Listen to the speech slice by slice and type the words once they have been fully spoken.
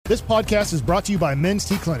This podcast is brought to you by Men's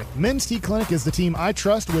T Clinic. Men's T Clinic is the team I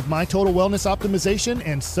trust with my total wellness optimization,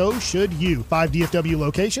 and so should you. 5 DFW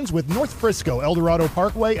locations with North Frisco, Eldorado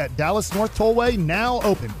Parkway at Dallas North Tollway now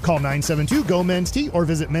open. Call 972-GO-MEN'S-T or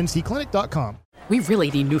visit mensteclinic.com. We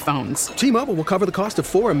really need new phones. T-Mobile will cover the cost of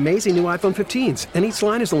 4 amazing new iPhone 15s, and each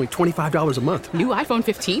line is only $25 a month. New iPhone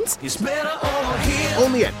 15s? It's better over here.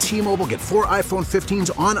 Only at T-Mobile, get 4 iPhone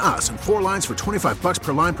 15s on us and 4 lines for $25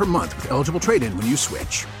 per line per month with eligible trade-in when you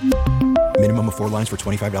switch. Minimum of 4 lines for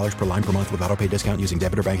 $25 per line per month with autopay discount using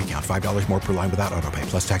debit or bank account. $5 more per line without autopay,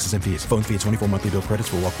 plus taxes and fees. Phone fee at 24 monthly bill credits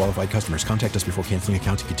for well-qualified customers. Contact us before canceling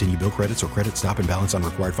account to continue bill credits or credit stop and balance on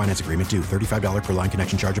required finance agreement due. $35 per line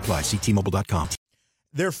connection charge applies. See T-Mobile.com.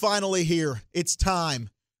 They're finally here. It's time.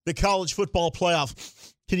 The college football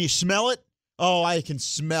playoff. Can you smell it? Oh, I can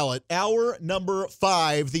smell it. Hour number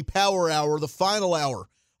 5, the power hour, the final hour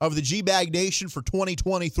of the G-Bag Nation for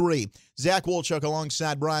 2023. Zach Wolchuk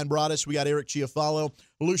alongside Brian Broaddus. We got Eric Chiafalo,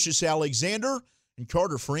 Lucius Alexander, and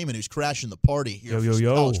Carter Freeman, who's crashing the party here for some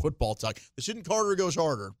college football talk. This isn't Carter Goes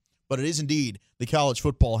Harder, but it is indeed the college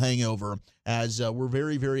football hangover, as we're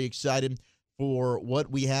very, very excited for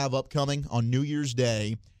what we have upcoming on New Year's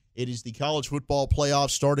Day. It is the college football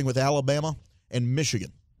playoffs starting with Alabama and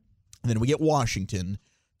Michigan. And then we get Washington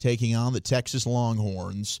taking on the Texas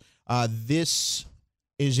Longhorns. This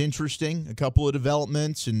is interesting. A couple of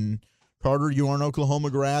developments. And Carter, you are an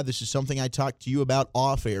Oklahoma grad. This is something I talked to you about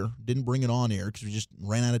off air. Didn't bring it on air because we just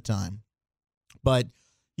ran out of time. But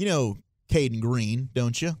you know Caden Green,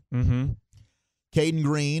 don't you? Mm-hmm. Caden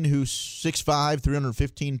Green, who's 6'5",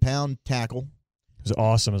 315-pound tackle. He was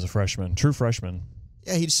awesome as a freshman, true freshman.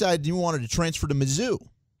 Yeah, he decided he wanted to transfer to Mizzou.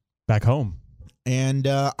 Back home. And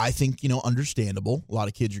I think, understandable. A lot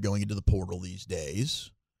of kids are going into the portal these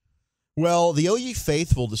days. Well, the OU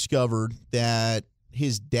faithful discovered that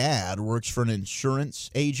his dad works for an insurance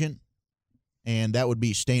agent, and that would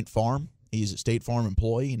be State Farm. He's a State Farm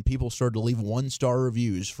employee, and people started to leave 1-star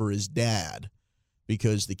reviews for his dad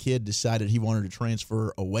because the kid decided he wanted to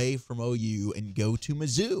transfer away from OU and go to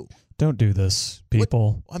Mizzou. Don't do this,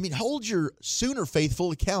 people. Hold your Sooner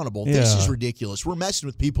faithful accountable. Yeah. This is ridiculous. We're messing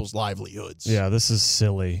with people's livelihoods. Yeah, this is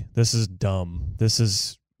silly. This is dumb.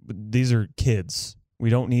 These are kids. We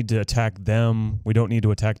don't need to attack them. We don't need to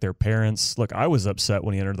attack their parents. Look, I was upset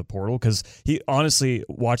when he entered the portal because honestly,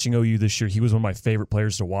 watching OU this year, he was one of my favorite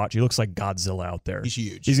players to watch. He looks like Godzilla out there. He's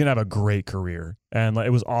huge. He's going to have a great career. And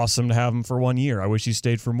it was awesome to have him for 1 year. I wish he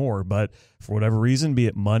stayed for more. But for whatever reason, be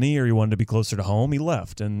it money or he wanted to be closer to home, he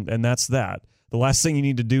left. And that's that. The last thing you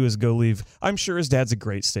need to do is go leave. I'm sure his dad's a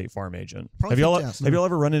great State Farm agent. Have y'all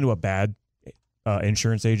ever run into a bad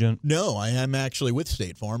insurance agent? No, I am actually with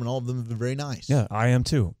State Farm, and all of them have been very nice. Yeah, I am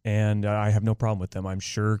too, and I have no problem with them. I'm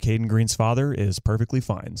sure Caden Green's father is perfectly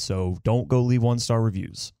fine, so don't go leave 1-star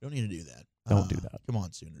reviews. Don't need to do that. Don't do that. Come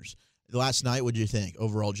on, Sooners. Last night, what did you think?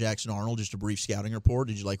 Overall, Jackson Arnold, just a brief scouting report.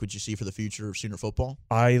 Did you like what you see for the future of Sooner football?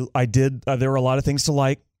 I did. There were a lot of things to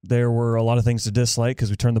like. There were a lot of things to dislike because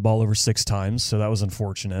we turned the ball over 6 times, so that was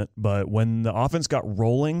unfortunate. But when the offense got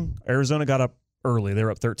rolling, Arizona got up early. They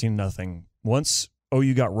were up 13-0. Once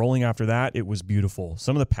OU got rolling after that, it was beautiful.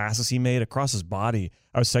 Some of the passes he made across his body.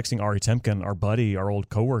 I was texting Ari Temkin, our buddy, our old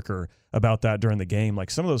coworker, about that during the game. Like,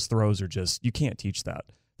 some of those throws are just, you can't teach that.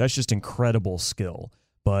 That's just incredible skill.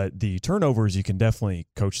 But the turnovers, you can definitely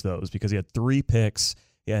coach those because he had 3 picks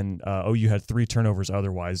and OU had 3 turnovers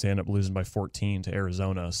otherwise. They ended up losing by 14 to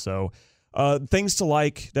Arizona. So things to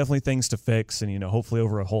like, definitely things to fix. And, hopefully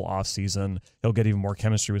over a whole offseason, he'll get even more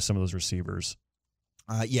chemistry with some of those receivers.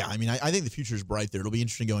 I think the future is bright there. It'll be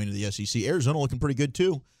interesting going into the SEC. Arizona looking pretty good,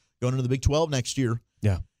 too, going into the Big 12 next year.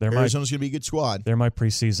 Yeah. Arizona's going to be a good squad. They're my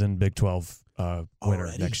preseason Big 12 winner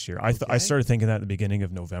Already? next year. Okay. I started thinking that at the beginning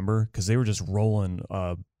of November because they were just rolling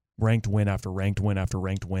ranked win after ranked win after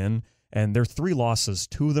ranked win. And their 3 losses,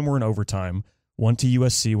 2 of them were in overtime, 1 to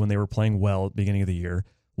USC when they were playing well at the beginning of the year,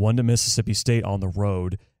 1 to Mississippi State on the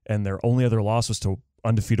road, and their only other loss was to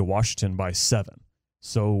undefeated Washington by 7.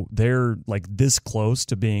 So they're like this close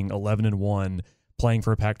to being 11-1, playing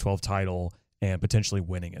for a Pac-12 title and potentially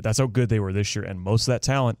winning it. That's how good they were this year, and most of that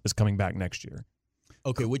talent is coming back next year.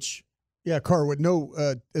 Okay, Carwood, no,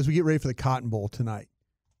 as we get ready for the Cotton Bowl tonight,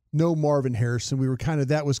 no Marvin Harrison. We were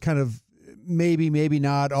that was maybe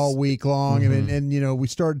not all week long. Mm-hmm. And we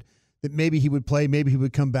started that maybe he would play, maybe he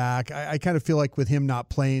would come back. I kind of feel like with him not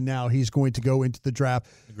playing now, he's going to go into the draft.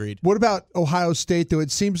 Agreed. What about Ohio State, though? It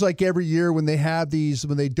seems like every year when they have these,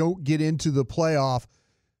 when they don't get into the playoff,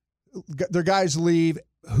 their guys leave.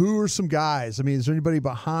 Who are some guys? Is there anybody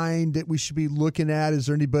behind that we should be looking at? Is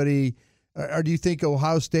there anybody Or do you think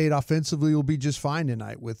Ohio State offensively will be just fine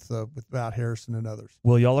tonight without Harrison and others?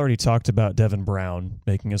 Well, y'all already talked about Devin Brown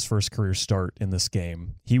making his first career start in this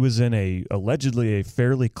game. He was in allegedly a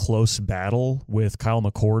fairly close battle with Kyle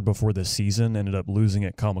McCord before the season, ended up losing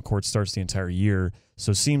it. Kyle McCord starts the entire year.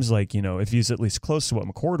 So it seems like, if he's at least close to what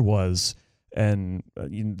McCord was, and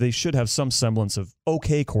they should have some semblance of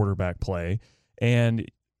okay quarterback play. And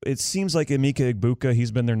it seems like Emeka Egbuka,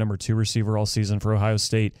 he's been their number 2 receiver all season for Ohio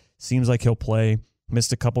State. Seems like he'll play.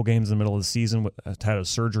 Missed a couple games in the middle of the season. Had a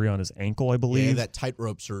surgery on his ankle, I believe. Yeah, that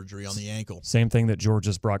tightrope surgery on the ankle. Same thing that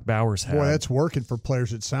Georgia's Brock Bowers had. Boy, that's working for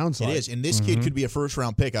players, it sounds like. It is, and this kid could be a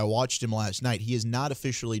first-round pick. I watched him last night. He is not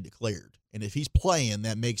officially declared. And if he's playing,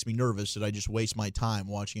 that makes me nervous that I just waste my time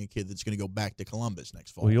watching a kid that's going to go back to Columbus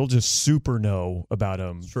next fall. Well, you'll just super know about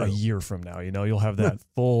him a year from now. You'll have that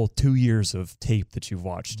full 2 years of tape that you've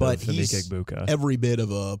watched of Emeka Egbuka. Every bit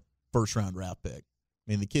of a first-round draft pick.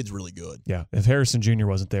 I mean, the kid's really good. Yeah. If Harrison Jr.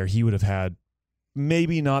 wasn't there, he would have had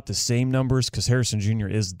maybe not the same numbers because Harrison Jr.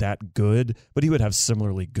 is that good, but he would have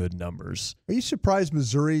similarly good numbers. Are you surprised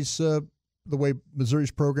Missouri's the way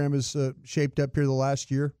Missouri's program is shaped up here the last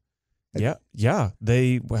year? Yeah.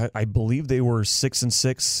 I believe they were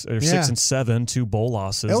 6-6 or 6-7, 2 bowl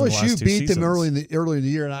losses. LSU in the last 2 beat seasons. them early in the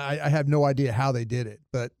year, and I have no idea how they did it.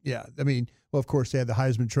 But yeah, I mean, well, of course they had the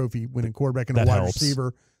Heisman Trophy winning quarterback and a wide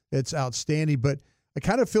receiver. It's outstanding, but I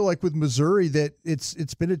kind of feel like with Missouri that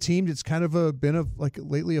it's been a team that's kind of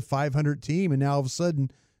lately a 500 team, and now all of a sudden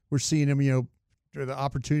we're seeing them, the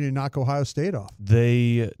opportunity to knock Ohio State off.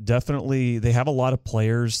 They have a lot of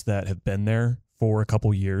players that have been there for a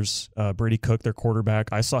couple years. Brady Cook, their quarterback,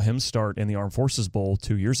 I saw him start in the Armed Forces Bowl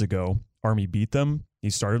 2 years ago. Army beat them. He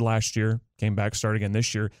started last year, came back, started again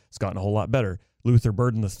this year. It's gotten a whole lot better. Luther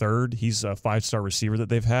Burden III, he's a 5-star receiver that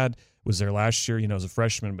they've had. Was there last year, as a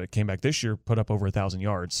freshman, but came back this year, put up over 1,000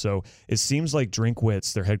 yards. So it seems like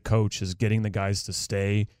Drinkwitz, their head coach, is getting the guys to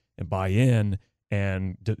stay and buy in,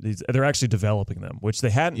 and they're actually developing them, which they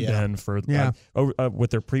hadn't been for with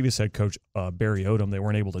their previous head coach, Barry Odom. They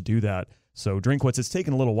weren't able to do that. So Drinkwitz, it's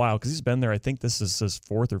taken a little while because he's been there. I think this is his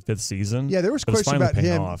 4th or 5th season. Yeah, there was questions about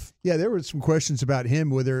him. Off. Yeah, there were some questions about him,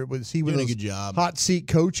 whether it was he was doing a good job, hot seat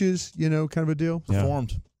coaches, kind of a deal.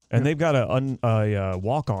 Performed. And they've got a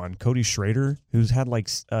walk-on, Cody Schrader, who's had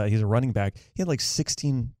he's a running back. He had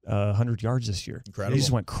 1,600 yards this year. Incredible. He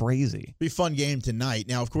just went crazy. Be a fun game tonight.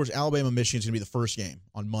 Now, of course, Alabama-Michigan's going to be the first game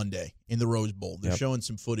on Monday in the Rose Bowl. They're showing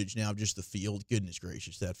some footage now of just the field. Goodness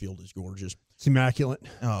gracious, that field is gorgeous. It's immaculate.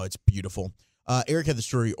 Oh, it's beautiful. Eric had the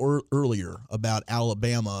story earlier about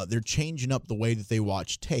Alabama. They're changing up the way that they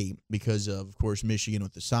watch tape because of course, Michigan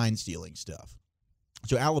with the sign-stealing stuff.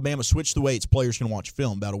 So Alabama switched the way its players can watch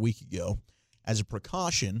film about a week ago as a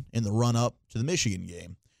precaution in the run-up to the Michigan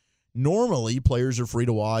game. Normally, players are free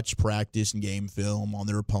to watch practice and game film on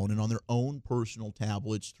their opponent on their own personal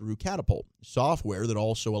tablets through Catapult, software that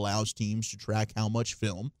also allows teams to track how much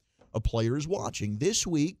film a player is watching. This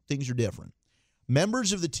week, things are different.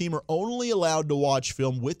 Members of the team are only allowed to watch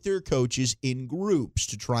film with their coaches in groups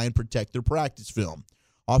to try and protect their practice film.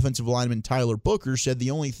 Offensive lineman Tyler Booker said the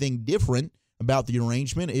only thing different about the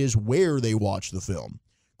arrangement is where they watch the film.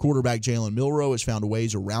 Quarterback Jalen Milroe has found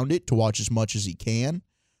ways around it to watch as much as he can.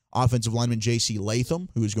 Offensive lineman J.C. Latham,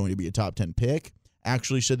 who is going to be a top 10 pick,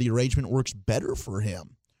 actually said the arrangement works better for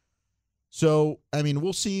him. So,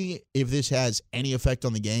 we'll see if this has any effect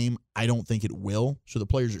on the game. I don't think it will. So the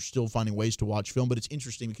players are still finding ways to watch film, but it's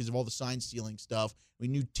interesting because of all the sign-stealing stuff. We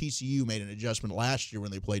knew TCU made an adjustment last year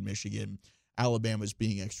when they played Michigan. Alabama's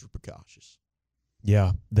being extra precautious.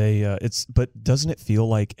 Yeah, but doesn't it feel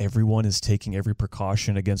like everyone is taking every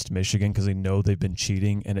precaution against Michigan because they know they've been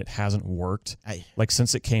cheating and it hasn't worked?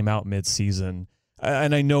 Since it came out mid-season,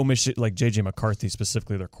 and I know Michigan, J.J. McCarthy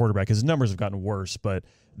specifically, their quarterback, his numbers have gotten worse, but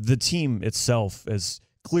the team itself has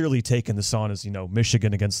clearly taken this on as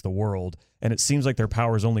Michigan against the world, and it seems like their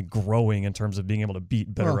power is only growing in terms of being able to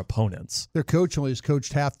beat better opponents. Their coach only has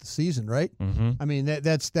coached half the season, right? Mm-hmm.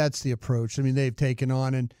 That's the approach. They've taken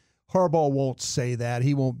on and. Harbaugh won't say that.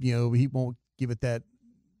 He won't, he won't give it that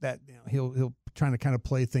he'll trying to kind of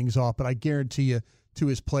play things off. But I guarantee you, to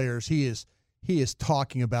his players, he is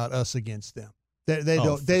talking about us against them. They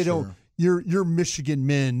don't. You're Michigan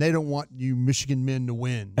men. They don't want you Michigan men to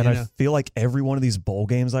win. And I feel like every one of these bowl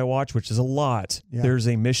games I watch, which is a lot, there's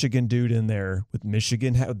a Michigan dude in there with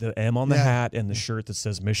Michigan, the M on the hat and the shirt that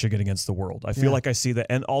says Michigan against the world. I feel like I see that.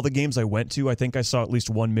 And all the games I went to, I think I saw at least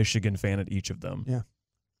one Michigan fan at each of them. Yeah.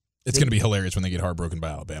 It's going to be hilarious when they get heartbroken by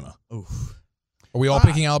Alabama. Oof. Are we all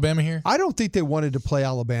picking Alabama here? I don't think they wanted to play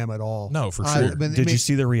Alabama at all. No, for sure. Did you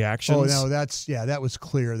see the reactions? Oh, no, that was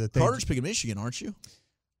clear that they. Carter's picking Michigan, aren't you?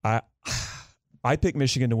 I picked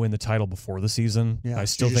Michigan to win the title before the season. Yeah. I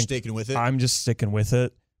still You're think sticking with it? I'm just sticking with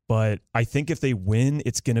it. But I think if they win,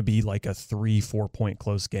 it's going to be like a 3-4 point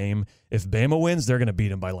close game. If Bama wins, they're going to beat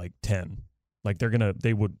them by like 10. Like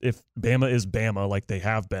if Bama is Bama, like they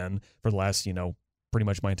have been for the last, pretty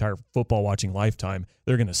much my entire football watching lifetime,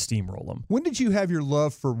 they're going to steamroll them. When did you have your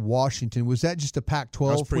love for Washington? Was that just a Pac-12?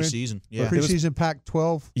 That was preseason. Yeah. Preseason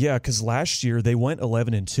Pac-12? Yeah, because last year they went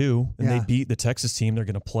 11-2 and Yeah. they beat the Texas team. They're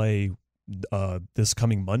going to play this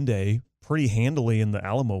coming Monday pretty handily in the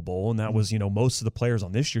Alamo Bowl, and that was, most of the players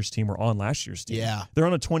on this year's team were on last year's team. Yeah. They're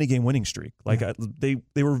on a 20-game winning streak. Like they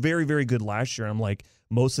were very, very good last year. I'm like,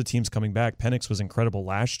 most of the teams coming back. Penix was incredible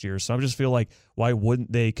last year, so I just feel like, why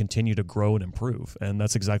wouldn't they continue to grow and improve? And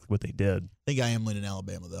that's exactly what they did. I think I am leaning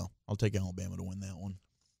Alabama, though. I'll take Alabama to win that one.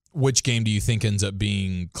 Which game do you think ends up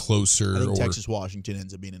being closer? I think Texas-Washington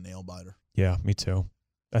ends up being a nail-biter. Yeah, me too.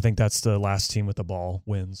 I think that's the last team with the ball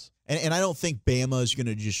wins. And I don't think Bama is going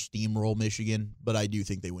to just steamroll Michigan, but I do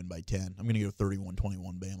think they win by 10. I'm going to go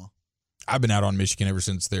 31-21 Bama. I've been out on Michigan ever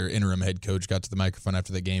since their interim head coach got to the microphone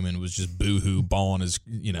after the game and was just boo-hoo, bawling his,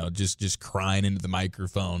 just crying into the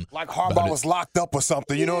microphone. Like Harbaugh was locked up or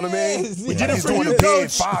something, you know what I mean? We did it for you,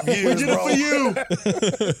 Coach. 5 years, we did bro.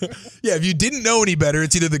 it for you. Yeah, if you didn't know any better,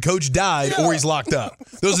 it's either the coach died or he's locked up.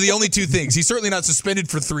 Those are the only two things. He's certainly not suspended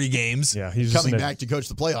for 3 games. Yeah, he's coming back to coach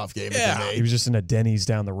the playoff game. Yeah. He was just in a Denny's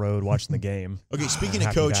down the road watching the game. Okay, speaking of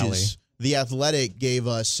Happy coaches, Valley. The Athletic gave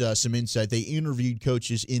us some insight. They interviewed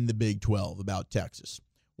coaches in the Big 12 about Texas.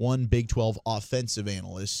 One Big 12 offensive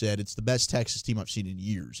analyst said it's the best Texas team I've seen in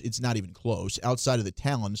years. It's not even close. Outside of the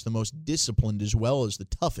talent, it's the most disciplined as well as the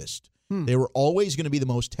toughest. They were always going to be the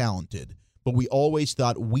most talented, but we always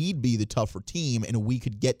thought we'd be the tougher team and we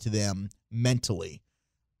could get to them mentally.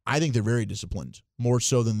 I think they're very disciplined, more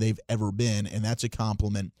so than they've ever been, and that's a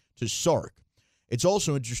compliment to Sark. It's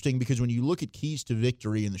also interesting because when you look at keys to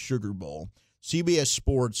victory in the Sugar Bowl, CBS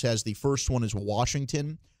Sports has the first one is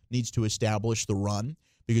Washington needs to establish the run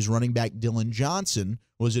because running back Dylan Johnson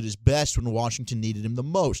was at his best when Washington needed him the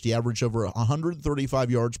most. He averaged over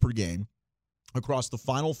 135 yards per game across the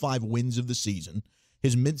final 5 wins of the season.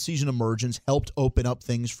 His midseason emergence helped open up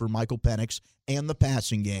things for Michael Penix and the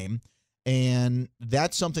passing game, and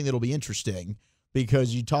that's something that'll be interesting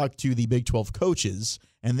because you talk to the Big 12 coaches,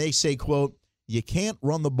 and they say, quote, you can't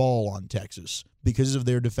run the ball on Texas because of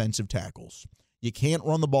their defensive tackles. You can't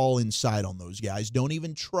run the ball inside on those guys. Don't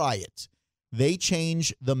even try it. They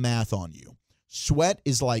change the math on you. Sweat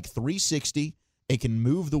is like 360. It can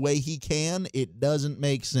move the way he can. It doesn't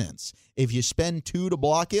make sense. If you spend 2 to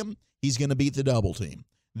block him, he's going to beat the double team.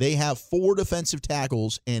 They have 4 defensive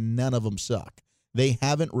tackles, and none of them suck. They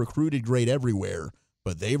haven't recruited great everywhere,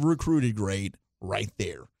 but they've recruited great right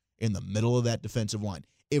there in the middle of that defensive line.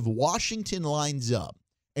 If Washington lines up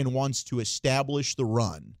and wants to establish the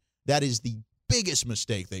run, that is the biggest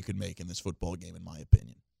mistake they could make in this football game, in my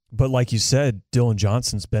opinion. But like you said, Dylan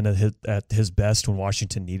Johnson's been at his best when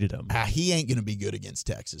Washington needed him. He ain't going to be good against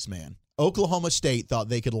Texas, man. Oklahoma State thought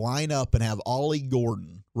they could line up and have Ollie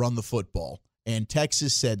Gordon run the football, and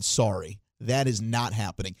Texas said, sorry, that is not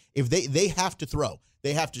happening. If they have to throw.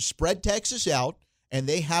 They have to spread Texas out, and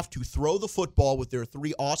they have to throw the football with their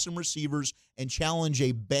 3 awesome receivers and challenge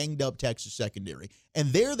a banged-up Texas secondary.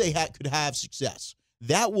 And there they could have success.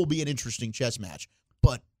 That will be an interesting chess match.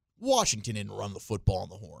 But Washington didn't run the football on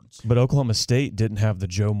the horns. But Oklahoma State didn't have the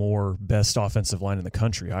Joe Moore best offensive line in the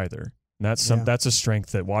country either. And that's a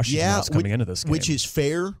strength that Washington has coming into this game. Which is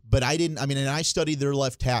fair, but and I studied their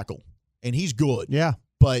left tackle, and he's good. Yeah.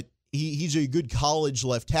 But he's a good college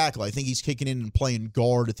left tackle. I think he's kicking in and playing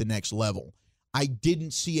guard at the next level. I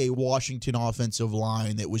didn't see a Washington offensive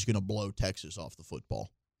line that was going to blow Texas off the football.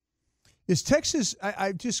 Is Texas,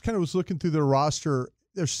 I just kind of was looking through their roster,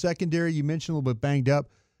 their secondary, you mentioned a little bit banged up.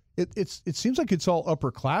 It seems like it's all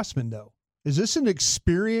upperclassmen, though. Is this an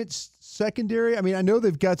experienced secondary? I mean, I know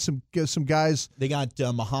they've got some guys. They got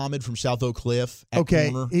Muhammad from South Oak Cliff at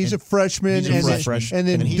okay, corner. He's a freshman. And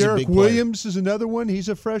then Derek Williams is another one. He's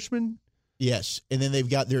a freshman. Yes, and then they've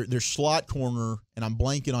got their slot corner, and I'm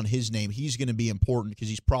blanking on his name. He's going to be important because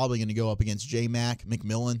he's probably going to go up against J-Mac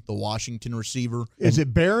McMillan, the Washington receiver. Is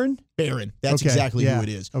it Barron? Barron. That's exactly who it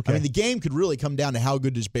is. Okay. I mean, the game could really come down to how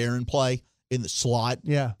good does Barron play in the slot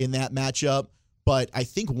in that matchup. But I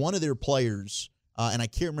think one of their players, and I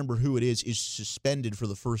can't remember who it is suspended for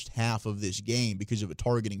the first half of this game because of a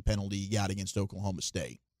targeting penalty he got against Oklahoma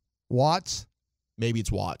State. Watts? Maybe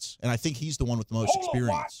it's Watts. And I think he's the one with the most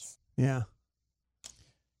experience. Yeah.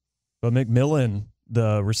 But McMillan,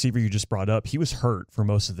 the receiver you just brought up, he was hurt for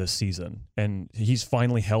most of this season, and he's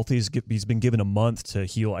finally healthy. He's been given a month to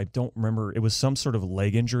heal. I don't remember. It was some sort of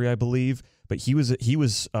leg injury, I believe, but he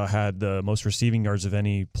had the most receiving yards of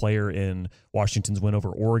any player in Washington's win over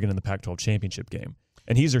Oregon in the Pac-12 championship game.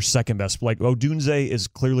 And he's their second best. Like, Odunze is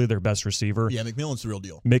clearly their best receiver. Yeah, McMillan's the real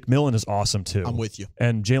deal. McMillan is awesome, too. I'm with you.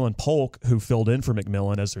 And Jalen Polk, who filled in for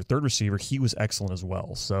McMillan as their third receiver, he was excellent as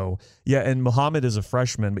well. So, yeah, and Muhammad is a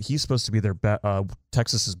freshman, but he's supposed to be their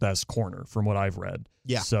Texas's best corner, from what I've read.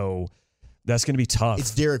 Yeah. So that's going to be tough.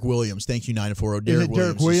 It's Derek Williams. Thank you, 940. Derek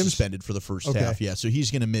Williams is suspended for the first half. Yeah, so he's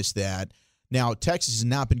going to miss that. Now, Texas has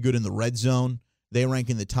not been good in the red zone. They rank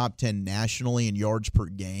in the top 10 nationally in yards per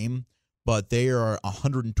game, but they are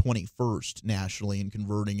 121st nationally in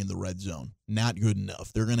converting in the red zone. Not good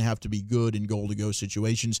enough. They're going to have to be good in goal-to-go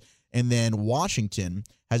situations. And then Washington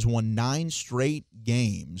has won 9 straight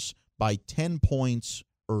games by 10 points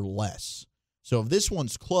or less. So if this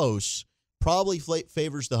one's close, probably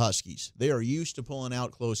favors the Huskies. They are used to pulling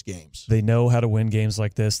out close games. They know how to win games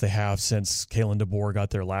like this. They have since Kalen DeBoer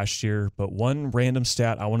got there last year. But one random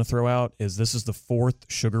stat I want to throw out is this is the 4th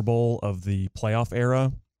Sugar Bowl of the playoff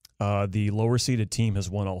era. The lower seeded team has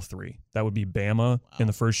won all 3. That would be Bama in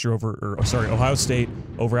the first year Ohio State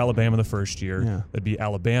over Alabama the first year. Yeah. That'd be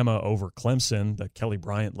Alabama over Clemson, the Kelly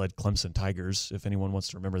Bryant-led Clemson Tigers, if anyone wants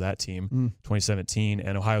to remember that team, 2017,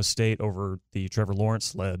 and Ohio State over the Trevor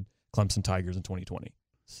Lawrence-led Clemson Tigers in 2020.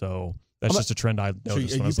 So that's just a trend I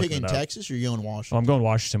noticed. So are you picking Texas or are you going Washington? I'm going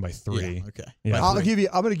Washington by 3. Yeah, okay. Yeah. I'm going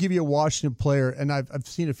to give you a Washington player, and I've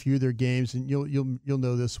seen a few of their games, and you'll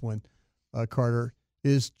know this one, Carter.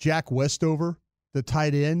 Is Jack Westover, the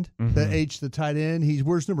tight end, the tight end. He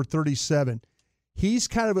wears number 37. He's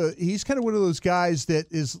kind of one of those guys that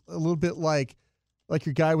is a little bit like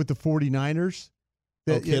your guy with the 49ers.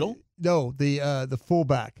 Kittle? No, the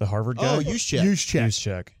fullback. The Harvard guy? Oh,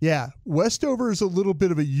 Juszczyk. Yeah. Westover is a little bit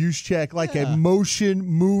of a Juszczyk, like a motion,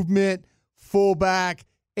 movement, fullback,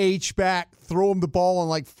 H-back, throw him the ball on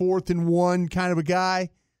like 4th and 1 kind of a guy.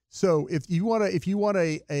 So if you want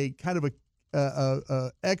a kind of a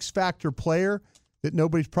X-factor player that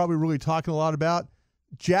nobody's probably really talking a lot about,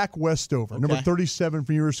 Jack Westover, number 37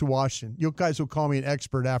 from University of Washington. You guys will call me an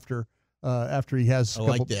expert after he has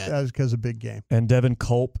a big game. And Devin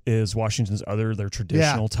Culp is Washington's their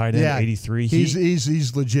traditional tight end, 83.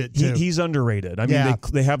 He's legit too. He's underrated. I mean,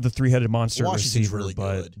 they have the 3-headed monster receiver, really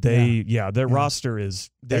but good. Their roster is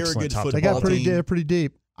They're excellent. a good football They got team. pretty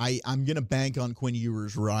deep. I'm going to bank on Quinn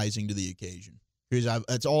Ewers rising to the occasion. Because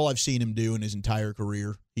that's all I've seen him do in his entire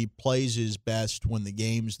career. He plays his best when the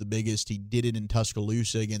game's the biggest. He did it in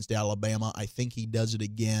Tuscaloosa against Alabama. I think he does it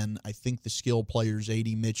again. I think the skill players,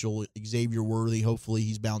 A.D. Mitchell, Xavier Worthy, hopefully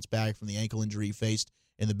he's bounced back from the ankle injury he faced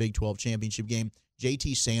in the Big 12 championship game.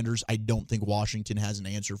 J.T. Sanders, I don't think Washington has an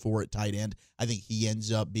answer for at tight end. I think he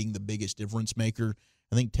ends up being the biggest difference maker.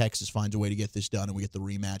 I think Texas finds a way to get this done, and we get the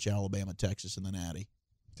rematch, Alabama-Texas in the Natty.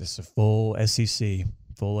 Just a full SEC.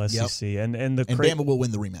 Full SEC, yep. and Bama will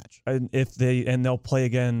win the rematch. And they'll play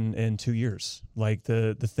again in 2 years. Like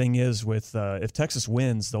the thing is with if Texas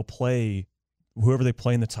wins, they'll play whoever they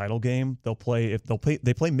play in the title game.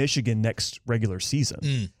 They play Michigan next regular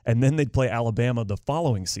season, and then they'd play Alabama the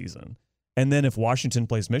following season, and then if Washington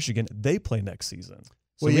plays Michigan, they play next season.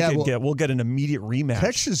 So we'll get an immediate rematch.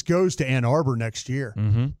 Texas goes to Ann Arbor next year.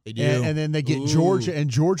 Mm-hmm. They do. And then they get Georgia,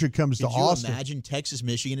 and Georgia comes to Austin. Could you imagine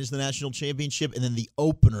Texas-Michigan is the national championship, and then the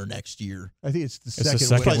opener next year? I think it's the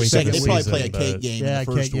second week. They probably play a cake game in the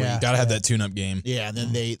first week. Got to have that tune-up game. Yeah, and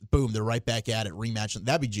then they're right back at it, rematch.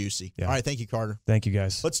 That'd be juicy. Yeah. All right, thank you, Carter. Thank you,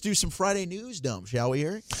 guys. Let's do some Friday news dump, shall we,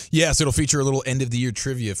 Eric? Yes, it'll feature a little end-of-the-year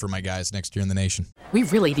trivia for my guys next year in the nation. We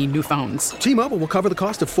really need new phones. T-Mobile will cover the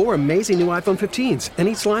cost of 4 amazing new iPhone 15s,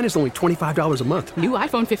 and each line is only $25 a month. New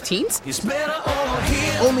iPhone 15s? It's better over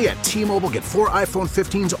here. Only at T-Mobile, get 4 iPhone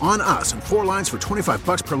 15s on us and 4 lines for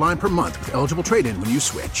 $25 per line per month with eligible trade-in when you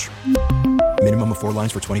switch. Minimum of 4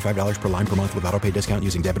 lines for $25 per line per month with autopay discount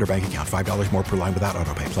using debit or bank account. $5 more per line without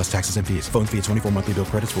autopay, plus taxes and fees. Phone fee at 24 monthly bill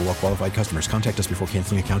credits for well-qualified customers. Contact us before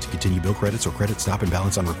canceling account to continue bill credits or credit stop and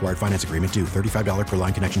balance on required finance agreement due. $35 per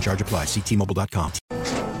line connection charge applies. See T-Mobile.com.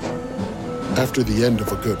 After the end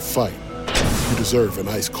of a good fight, you deserve an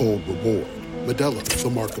ice-cold reward. Modelo is the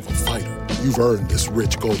mark of a fighter. You've earned this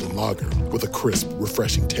rich golden lager with a crisp,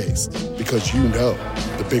 refreshing taste. Because you know,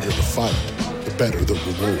 the bigger the fight, the better the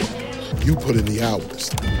reward. You put in the hours,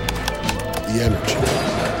 the energy,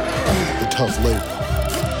 the tough labor.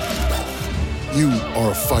 You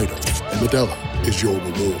are a fighter, and Modelo is your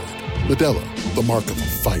reward. Modelo, the mark of a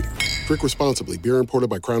fighter. Drink responsibly. Beer imported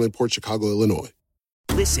by Crown Imports, Chicago, Illinois.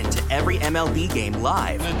 Listen to every MLB game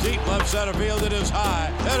live. In the deep left center field, it is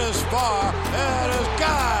high, it is far, it is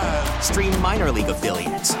gone. Stream minor league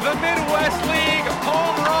affiliates. The Midwest League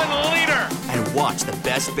home run leader. And watch the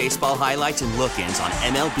best baseball highlights and look-ins on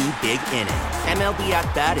MLB Big Inning. MLB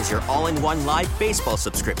At Bat is your all-in-one live baseball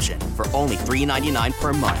subscription for only $3.99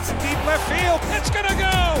 per month. Deep left field, it's gonna go.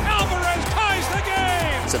 Alvarez ties the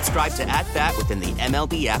game. Subscribe to At Bat within the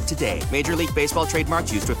MLB app today. Major League Baseball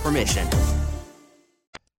trademarks used with permission.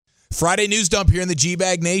 Friday news dump here in the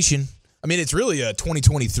G-Bag Nation. I mean, it's really a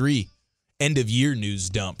 2023 end-of-year news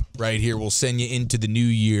dump right here. We'll send you into the new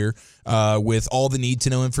year with all the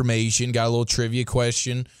need-to-know information. Got a little trivia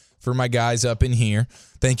question for my guys up in here.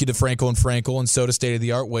 Thank you to Frankel and Frankel and Soda State of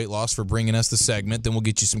the Art Weight Loss for bringing us the segment. Then we'll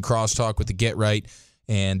get you some crosstalk with the Get Right,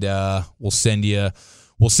 and we'll send you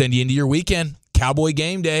into your weekend. Cowboy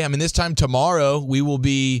game day. I mean, this time tomorrow we'll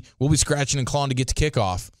be scratching and clawing to get to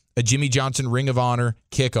kickoff. A Jimmy Johnson Ring of Honor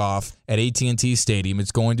kickoff at AT&T Stadium.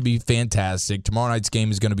 It's going to be fantastic. Tomorrow night's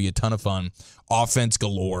game is going to be a ton of fun. Offense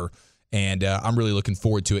galore, and I'm really looking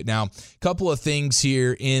forward to it. Now, a couple of things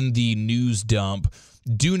here in the news dump.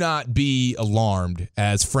 Do not be alarmed,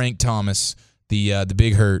 as Frank Thomas, the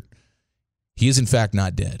Big Hurt, he is in fact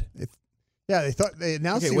not dead. They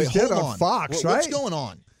announced he was dead on Fox, right? What's going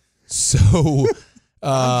on? So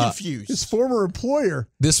I'm confused. His former employer.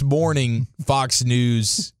 This morning, Fox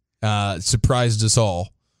News surprised us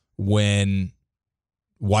all when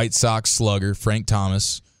White Sox slugger Frank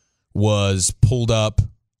Thomas was pulled up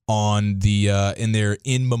on the in their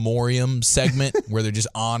in memoriam segment where they're just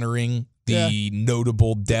honoring the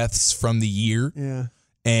notable deaths from the year. Yeah.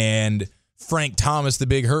 And Frank Thomas, the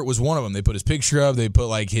Big Hurt, was one of them. They put his picture up. They put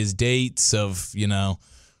like his dates of,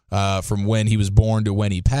 from when he was born to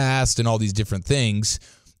when he passed and all these different things.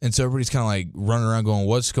 And so everybody's kind of like running around going,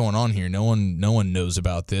 what's going on here? No one knows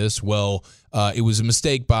about this. Well, it was a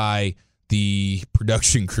mistake by the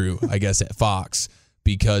production crew, I guess, at Fox,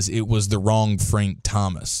 because it was the wrong Frank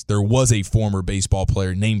Thomas. There was a former baseball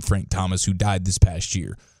player named Frank Thomas who died this past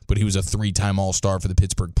year, but he was a 3-time All-Star for the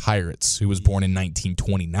Pittsburgh Pirates, who was born in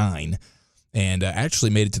 1929 and actually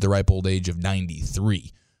made it to the ripe old age of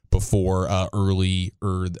 93. Before early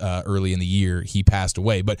in the year he passed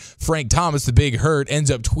away. But Frank Thomas, the Big Hurt,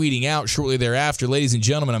 ends up tweeting out shortly thereafter, ladies and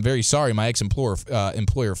gentlemen, I'm very sorry my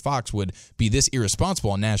ex-employer Fox would be this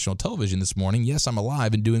irresponsible on national television this morning. Yes, I'm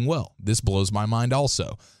alive and doing well. This blows my mind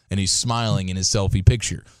also. And he's smiling in his selfie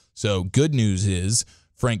picture. So good news is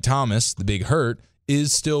Frank Thomas, the Big Hurt,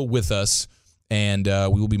 is still with us, and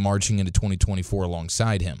we will be marching into 2024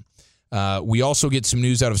 alongside him. We also get some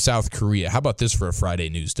news out of South Korea. How about this for a Friday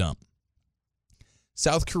news dump?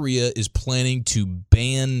 South Korea is planning to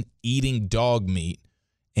ban eating dog meat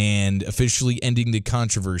and officially ending the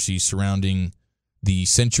controversy surrounding the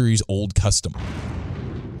centuries-old custom.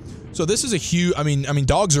 So this is a huge, I mean,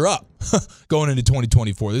 dogs are up going into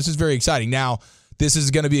 2024. This is very exciting. Now, this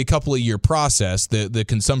is going to be a couple of year process. The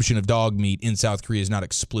consumption of dog meat in South Korea is not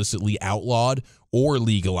explicitly outlawed or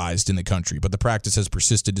legalized in the country, but the practice has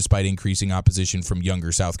persisted despite increasing opposition from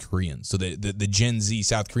younger South Koreans. So the Gen Z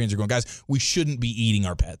South Koreans are going, guys, we shouldn't be eating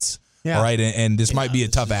our pets. Yeah. All right, and this might be a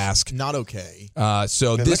tough ask. Not okay.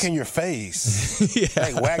 So look in your face.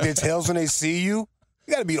 They wag their tails when they see you.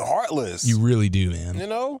 You got to be heartless. You really do,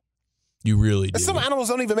 man. You really do. And some animals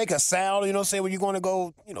don't even make a sound, say when you're going to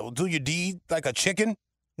go, do your deed, like a chicken.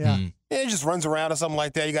 Yeah. It just runs around or something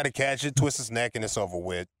like that. You got to catch it, twist its neck, and it's over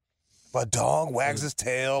with. But a dog wags his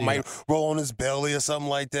tail, might roll on his belly or something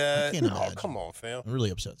like that. Come on, fam. It really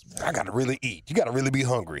upsets me. I got to really eat. You got to really be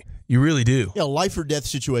hungry. You really do. Yeah, life or death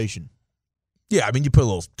situation. Yeah, I mean, you put a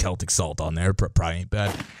little Celtic salt on there. Probably ain't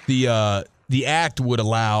bad. The act would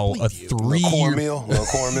allow a 3-year little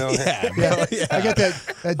cornmeal. Yeah. I got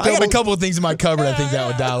that I got a couple of things in my cupboard. I think that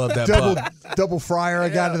would dial up that double fryer I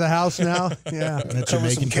got to the house now. Yeah, that's your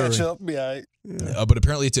making ketchup. Yeah. But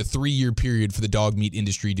apparently, it's a 3-year period for the dog meat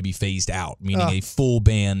industry to be phased out, meaning a full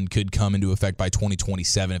ban could come into effect by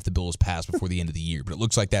 2027 if the bill is passed before the end of the year. But it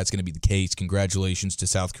looks like that's going to be the case. Congratulations to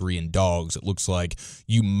South Korean dogs. It looks like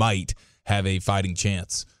you might have a fighting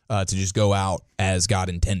chance to just go out as God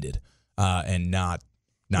intended. And not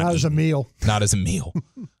as a meal. Not as a meal.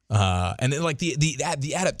 And then, like,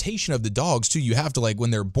 the adaptation of the dogs, too, you have to, like,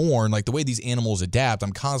 when they're born, like, the way these animals adapt,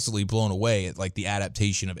 I'm constantly blown away at, like, the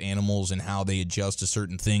adaptation of animals and how they adjust to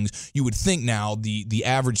certain things. You would think now the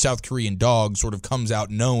average South Korean dog sort of comes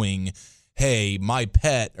out knowing, hey, my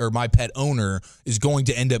pet or my pet owner is going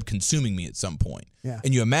to end up consuming me at some point. Yeah.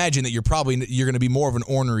 And you imagine that you're going to be more of an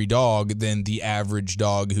ornery dog than the average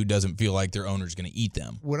dog who doesn't feel like their owner's going to eat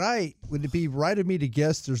them. Would it be right of me to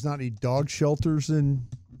guess there's not any dog shelters in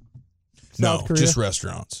South Korea? Just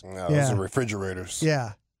restaurants. No, those are refrigerators.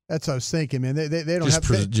 Yeah, that's what I was thinking, man. They don't Just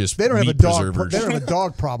have just they don't have a meat dog. preservers. They don't have a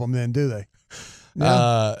dog problem, then, do they?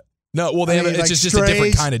 No, well, they have. It's just a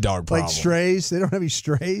different kind of dog problem. Like strays. They don't have any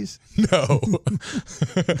strays. No.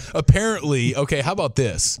 Apparently, okay. How about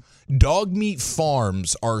this? Dog meat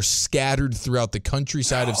farms are scattered throughout the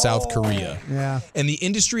countryside of South Korea. Yeah. And the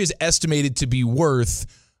industry is estimated to be worth,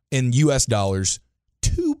 in U.S. dollars,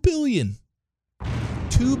 $2 billion.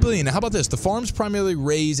 $2 billion. Now, how about this? The farms primarily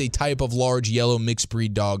raise a type of large yellow mixed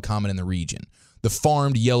breed dog common in the region. The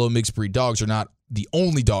farmed yellow mixed breed dogs are not the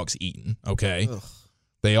only dogs eaten, okay? Ugh.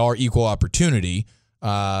 They are equal opportunity,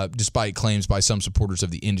 despite claims by some supporters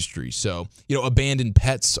of the industry. So, abandoned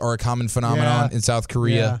pets are a common phenomenon in South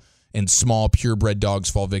Korea, and small purebred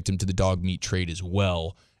dogs fall victim to the dog meat trade as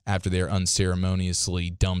well after they are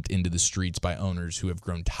unceremoniously dumped into the streets by owners who have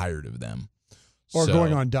grown tired of them. Or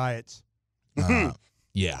going on diets.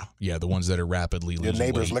 Yeah, the ones that are rapidly losing Your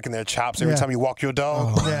neighbors weight. licking their chops every time you walk your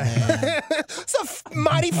dog. Oh, yeah. It's a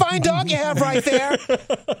mighty fine dog you have right there.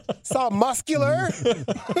 It's all muscular.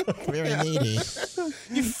 Very needy.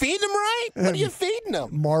 You feed them right? What are you feeding them?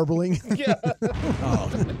 Marbling. Yeah.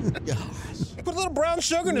 Oh, gosh. Put a little brown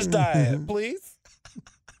sugar in his diet, please.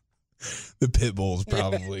 The pit bull's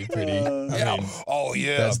probably pretty. I mean, oh,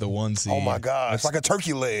 yeah. That's the one seed. Oh, my God. It's like a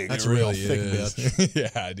turkey leg. That's It a real really thick is.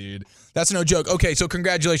 bitch. Yeah, dude. That's no joke. Okay, so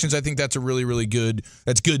congratulations. I think that's a really, really good.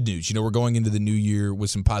 That's good news. We're going into the new year with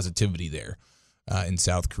some positivity there in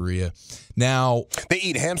South Korea. Now, they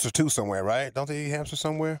eat hamsters too somewhere, right? Don't they eat hamsters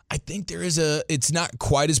somewhere? I think there is it's not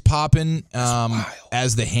quite as poppin'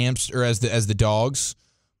 as the hamster or as the dogs,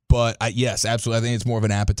 but yes, absolutely. I think it's more of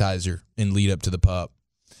an appetizer in lead up to the pup.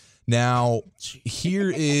 Now,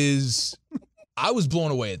 here is I was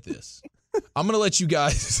blown away at this. I'm gonna let you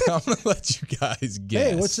guys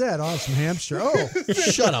guess. Hey, what's that? Oh, some hamster. Oh,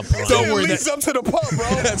 shut up, bro. Don't worry. Leads up to the pub,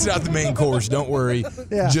 bro. That's not the main course. Don't worry.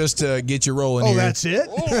 Yeah. Just get you rolling here. Oh, that's it?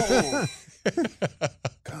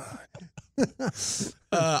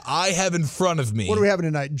 Oh. I have in front of me. What are we having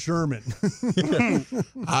tonight? German.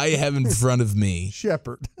 I have in front of me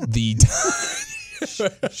Shepherd. the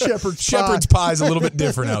Shepherd's pie is a little bit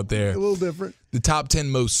different out there. A little different. The top 10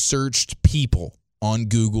 most searched people on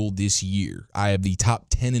Google this year. I have the top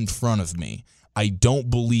 10 in front of me. I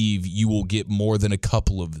don't believe you will get more than a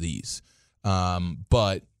couple of these.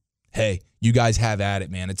 But, hey, you guys have at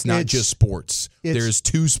it, man. It's not just sports. There's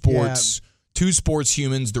two sports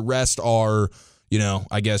humans. The rest are,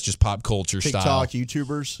 I guess just pop culture TikTok, style.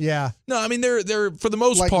 YouTubers. Yeah. No, I mean, they're for the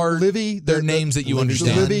most Like part, Livy, they're names that you Livy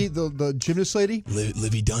understand. Libby, the gymnast lady.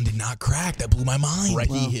 Livy Dunn did not crack. That blew my mind.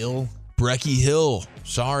 Brecky Hill.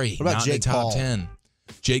 Sorry. What about not Jake in the top Paul? 10.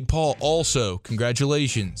 Jake Paul also,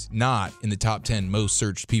 congratulations, not in the top 10 most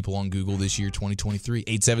searched people on Google this year, 2023.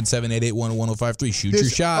 877-881-1053. Shoot your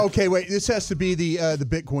shot. Okay, wait. This has to be the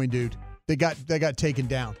Bitcoin dude. They got taken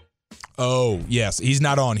down. Oh, yes. He's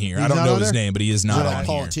not on here. He's I don't not know on his there? name, but he is not on here.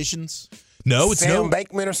 Politicians? No, it's Sam no.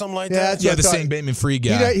 Bankman or something like Yeah, that? that's Yeah, what I the thought. Sam Bateman-Free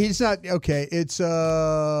guy. He's not okay. It's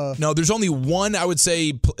No, there's only one. I would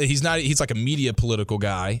say he's not. He's like a media political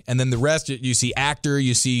guy, and then the rest you see actor,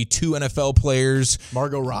 you see 2 NFL players.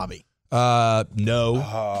 Margot Robbie.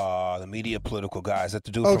 No. The media political guy. Is that the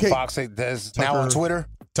dude Okay. from Fox that's now on Twitter?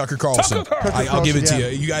 Tucker Carlson. I'll give it to yeah.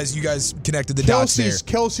 you. You guys connected the dots there.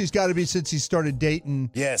 Kelsey's got to be since he started dating.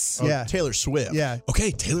 Yes. Yeah. Taylor Swift. Yeah.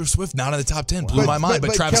 Okay, Taylor Swift not in the top 10. Blew my mind,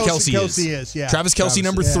 but Travis Kelsey Kelce is. Yeah. Travis Kelce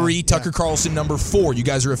number 3, Tucker Carlson number 4. You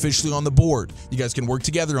guys are officially on the board. You guys can work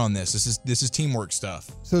together on this. This is teamwork stuff.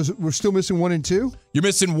 So we're still missing 1 and 2? You're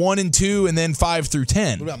missing 1 and 2 and then 5 through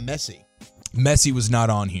 10. What about Messi? Messi was not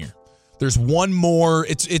on here. There's one more.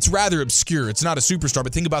 It's rather obscure. It's not a superstar,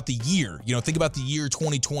 but think about the year. Think about the year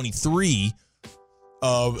 2023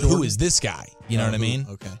 of who is this guy? You know what I mean?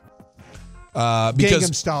 Okay. Because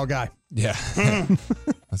Gangnam Style guy. yeah.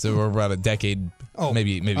 So we're about a decade. Oh,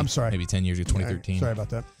 maybe. I'm sorry. Maybe 10 years ago, 2013. Sorry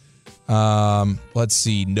about that. Let's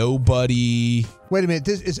see. Nobody. Wait a minute.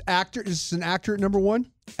 This is an actor at number 1?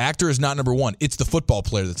 Actor is not number 1. It's the football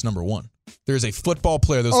player that's number 1. There's a football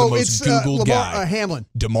player that's the most it's Googled guy. Hamlin.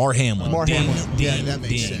 Damar Hamlin. Damar Ding, Hamlin. ding, Yeah, that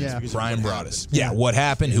makes ding. sense. Yeah. Brian Broaddus. Yeah, what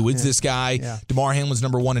happened? Who is this guy? Yeah. Damar Hamlin's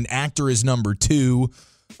number 1, and actor is number 2.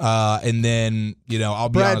 And then, I'll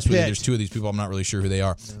be Brad honest with you, Pitt. there's 2 of these people. I'm not really sure who they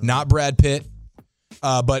are. Not Brad Pitt.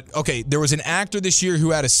 But, okay, there was an actor this year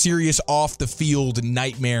who had a serious off-the-field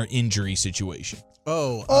nightmare injury situation.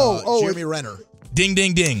 Jeremy Renner. Ding,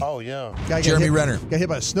 ding, ding. Oh, yeah. Jeremy Renner. Got hit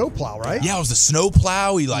by a snowplow, right? Yeah, it was the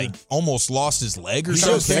snowplow. He, almost lost his leg or He's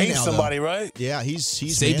something. okay Saved now, somebody, right? Yeah, he's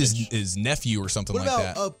Saved managed. his nephew or something What like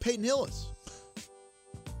about that. Peyton Hillis?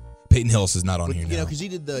 Peyton Hillis is not on here now. You know, because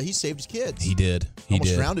he saved his kids. He did.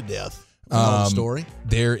 Almost drowned to death. Story.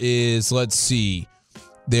 There is, let's see.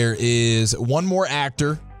 There is one more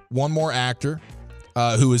actor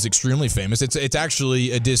who is extremely famous. It's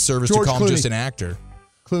actually a disservice George to call him Clooney. just an actor.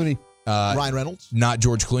 Clooney. Ryan Reynolds? Not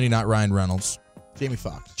George Clooney, not Ryan Reynolds. Jamie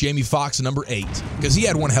Foxx. Jamie Foxx, number 8, because he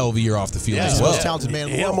had one hell of a year off the field as He's the well. most talented man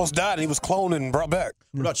in the He world. almost died, and he was cloned and brought back.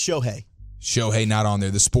 What about Shohei? Shohei not on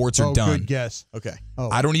there. The sports are done. Good guess. Okay.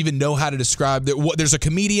 I don't even know how to describe that. There's a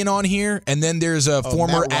comedian on here, and then there's a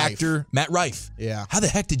former Matt Rife. actor, Matt Rife. Yeah. How the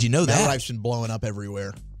heck did you know Matt that? Rife's been blowing up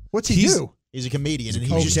everywhere. What's he do? He's a comedian, and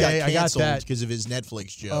he Okay, just got I got canceled that. because of his Netflix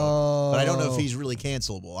show. But I don't know if he's really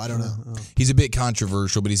cancelable. I don't know. He's a bit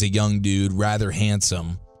controversial, but he's a young dude, rather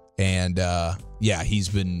handsome. And he's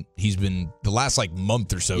been the last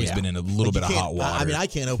month or so. He's been in a little bit of hot water. I mean, I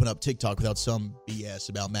can't open up TikTok without some BS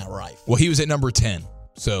about Matt Rife. Well, he was at number 10,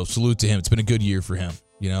 so salute to him. It's been a good year for him.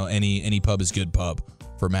 You know, any pub is good pub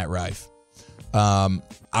for Matt Rife. I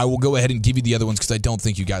will go ahead and give you the other ones because I don't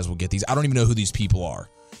think you guys will get these. I don't even know who these people are.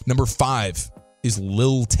 Number 5 is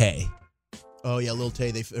Lil Tay. Oh yeah, Lil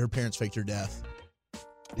Tay. Her parents faked her death.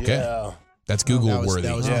 Okay. Yeah. That's Google worthy.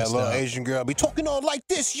 That was Yeah, messed little up. Asian girl be talking on like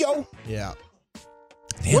this, yo. Yeah.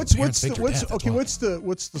 Damn, What's parents faked her death, that's why.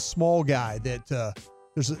 what's the small guy that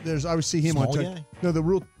there's I always see him Small on guy? No, the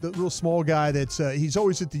real small guy that's he's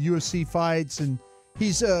always at the UFC fights and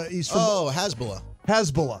he's from Hezbollah.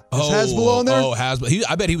 Hezbollah. Is Hezbollah on there? Oh, Hezbollah.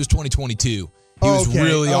 I bet he was 2022. He was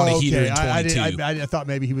really on a heater in 22. I thought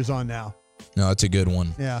maybe he was on now. No, that's a good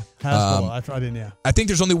one. Yeah, Hezbollah. I didn't. Yeah. I think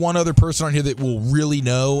there's only one other person on here that will really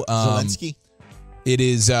know. Zelensky. It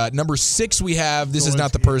is number 6 we have. This is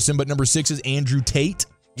not the person, but number 6 is Andrew Tate.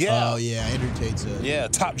 Yeah. Oh yeah, Andrew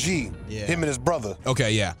Tate's Top G. Yeah. Him and his brother.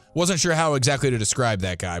 Okay, yeah. Wasn't sure how exactly to describe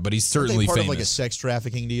that guy, but he's certainly part famous. of like a sex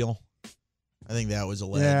trafficking deal. I think that was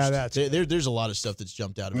alleged. Yeah, that's there's a lot of stuff that's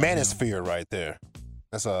jumped out. About him. Manosphere right there.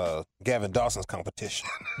 That's Gavin Dawson's competition.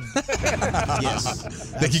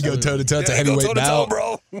 Yes. They can go toe to toe. It's a heavyweight bout,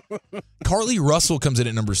 bro. Carly Russell comes in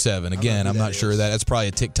at number 7. Again, I'm not sure that. That's probably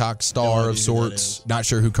a TikTok star of sorts. Not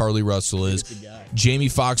sure who Carly Russell is. Jamie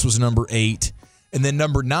Foxx was number 8. And then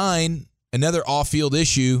number 9, another off-field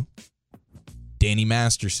issue, Danny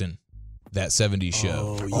Masterson, That 70s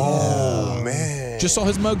Show. Oh, yeah. Oh, man. Just saw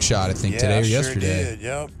his mugshot, I think, today or yesterday. Sure did.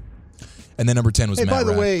 Yep. And then number 10 was Hey, Matt by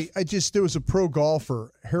the Rife. way, there was a pro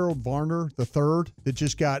golfer, Harold Varner III, that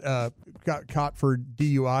just got caught for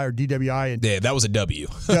DUI or DWI. And Yeah, that was a W.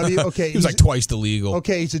 W. Okay, He was like twice the legal.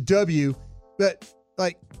 Okay, he's a W. But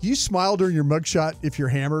do you smile during your mugshot if you're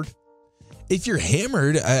hammered? If you're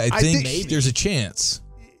hammered, I think there's a chance.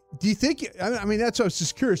 Do you think? I mean, that's what I was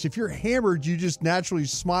just curious. If you're hammered, you just naturally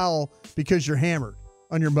smile because you're hammered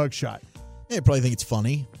on your mugshot. Yeah, I probably think it's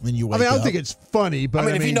funny when you wake up. I don't think it's funny,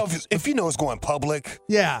 but if you know it's going public,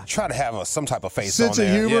 yeah, try to have some type of face sense on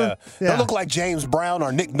there. of humor. Yeah. Don't look like James Brown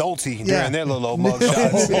or Nick Nolte during their little mug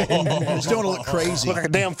shots. Just don't look crazy. Look like a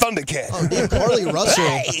damn Thundercat. Oh, damn, Carly Russell.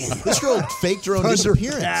 This girl faked her own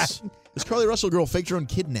disappearance. This Carly Russell girl faked her own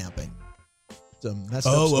kidnapping.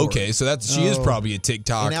 Okay. So she is probably a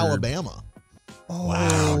TikToker. In Alabama. Oh,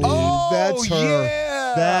 wow, dude. That's her.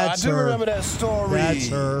 Yeah. That's I do her. remember that story. That's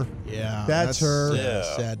her. Yeah. That's her. Yeah.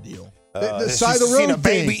 Sad deal. The side of the road seen a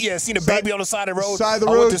baby, thing. Seen a baby on the side of the road. Side of the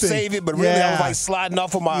I road went to thing. save it, but really I was like sliding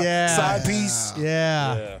off of my side piece.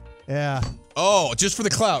 Yeah. Oh, just for the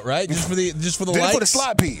clout, right? Just for the likes? For the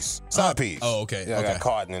slide piece. Side piece. Oh, okay. Yeah, I got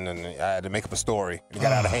caught and then I had to make up a story. It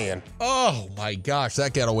got out of hand. Oh my gosh,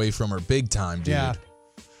 that got away from her big time, dude. Yeah.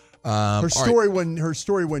 Her story wasn't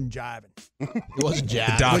jiving. It wasn't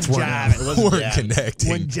jiving. The dots weren't connecting.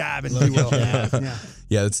 Wasn't jiving, if you will.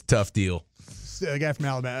 Yeah, it's a tough deal. The guy from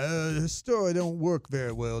Alabama, the story don't work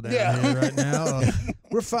very well down here right now.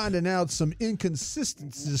 We're finding out some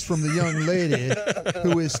inconsistencies from the young lady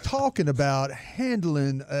who is talking about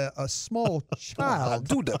handling a small child.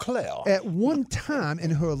 I do declare. At one time in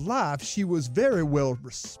her life, she was very well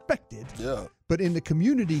respected. Yeah. But in the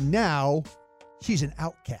community now, she's an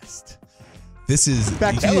outcast. This is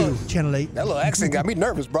Back to you, Channel 8. That little accent got me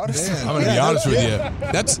nervous, bro. I'm gonna be honest with you.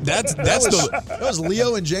 That was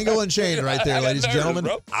Leo and Django Unchained right there, ladies and gentlemen.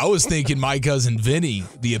 I was thinking my cousin Vinny,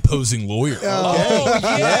 the opposing lawyer.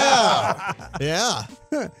 Yeah.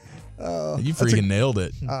 You freaking nailed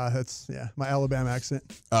it. That's my Alabama accent.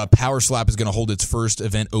 Power Slap is going to hold its first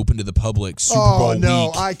event open to the public Super Bowl week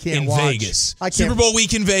I can't in watch. Vegas. I can't. Super Bowl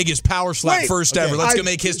week in Vegas. Power Slap first ever. Let's I- go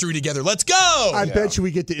make history together. Let's go. I bet you we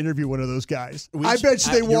get to interview one of those guys. I bet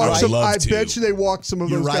you they walk some. I bet you they walk some of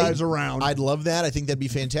those guys around. I'd love that. I think that'd be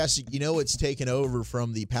fantastic. You know, it's taken over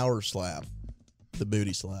from the Power Slap, the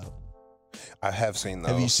Booty Slap. I have seen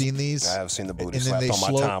those. Have you seen these? I have seen the booty And then slaps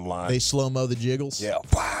on my timeline. They slow-mo the jiggles? Yeah.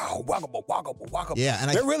 Wow. Waggle. Yeah.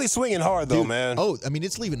 And they're really swinging hard, though, man. Oh, I mean,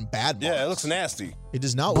 it's leaving bad marks. Yeah, it looks nasty. It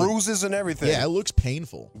does not Bruises and everything. Yeah, it looks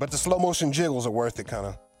painful. But the slow-motion jiggles are worth it, kind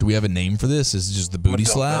of. Do we have a name for this? Is it just the booty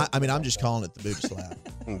slap? I mean, I'm just calling it the booty slap.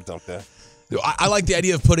 Dump that. I like the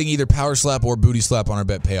idea of putting either power slap or booty slap on our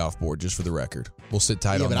bet payoff board, just for the record. We'll sit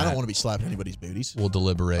tight on that. Yeah, but I don't want to be slapping anybody's booties. We'll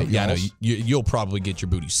deliberate. Yeah, no, you'll probably get your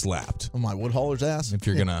booty slapped. On my wood hauler's ass? If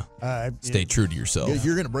you're going to stay true to yourself.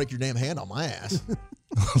 You're going to break your damn hand on my ass.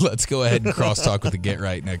 Let's go ahead and crosstalk with the Get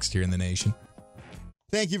Right next here in the nation.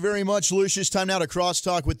 Thank you very much, Lucius. Time now to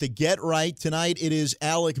crosstalk with the Get Right. Tonight it is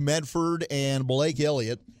Alec Medford and Blake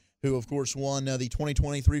Elliott, who, of course, won the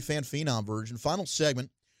 2023 Fan Phenom version. Final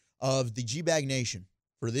segment of the G-Bag Nation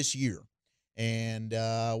for this year. And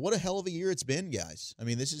what a hell of a year it's been, guys. I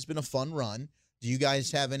mean, this has been a fun run. Do you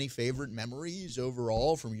guys have any favorite memories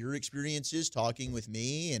overall from your experiences talking with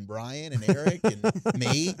me and Brian and Eric and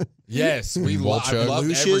me? Yes, we loved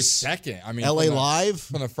every second. I mean, LA Live.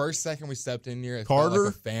 From the first second we stepped in here, it Carter. felt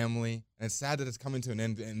like a family. And it's sad that it's coming to an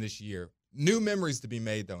end in this year. New memories to be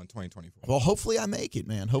made, though, in 2024. Well, hopefully I make it,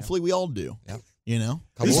 man. Hopefully we all do. Yep. You know?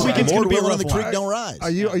 This weekend's going to be a rough the creek don't rise. Are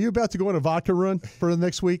you about to go on a vodka run for the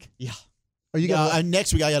next week? Yeah. Are you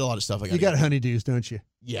next week I got a lot of stuff I got. You got honeydews, don't you?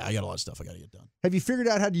 Yeah, I got a lot of stuff I got to get done. Have you figured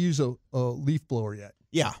out how to use a leaf blower yet?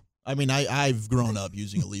 Yeah. I mean, I've grown up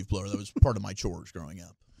using a leaf blower. That was part of my chores growing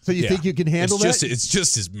up. So you think you can handle that? It's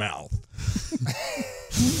just his mouth.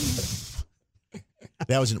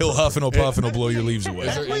 That was He'll huff and he'll puff and he'll blow your leaves away.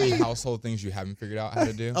 Is there any household things you haven't figured out how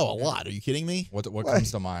to do? Oh, a lot. Are you kidding me? What comes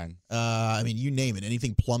to mind? I mean, you name it.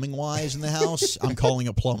 Anything plumbing-wise in the house, I'm calling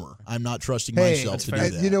a plumber. I'm not trusting myself to do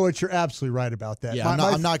that. You know what? You're absolutely right about that. Yeah,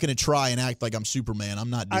 I'm not going to try and act like I'm Superman. I'm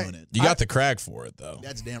not doing it. You got the crack for it, though.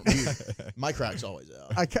 That's damn weird. My crack's always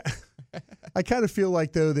out. I kind of feel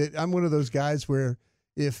like, though, that I'm one of those guys where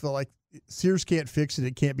if, like, Sears can't fix it,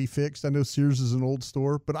 it can't be fixed. I know Sears is an old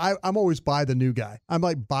store, but I'm always buy the new guy. I'm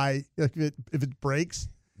like, if it breaks,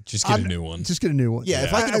 just get a new one. Just get a new one. Yeah,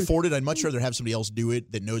 if I can afford it, I'd much rather have somebody else do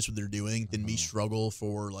it that knows what they're doing than me struggle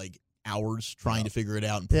for like hours trying to figure it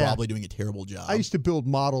out and probably doing a terrible job. I used to build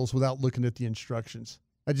models without looking at the instructions.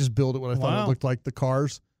 I just build it what I thought it looked like the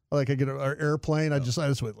cars. Like I get an airplane, that's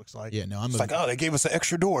what it looks like. Yeah, no, It's like, they gave us an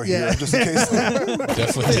extra door here just in case.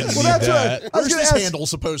 Definitely didn't need that's that. Right. Where's this handle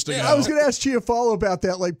supposed to go? I was going to ask Chiafalo about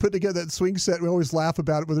that, like putting together that swing set. We always laugh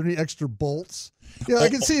about it. Were there any extra bolts? Yeah, I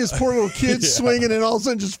can see his poor little kid swinging and all of a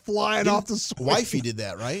sudden just flying off the swing. Wifey did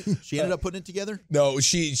that, right? She ended up putting it together? No,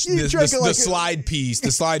 the slide piece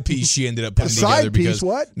she ended up putting together because piece,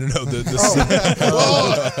 what? No, the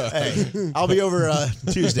Hey, I'll be over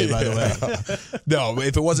Tuesday, by the way. No,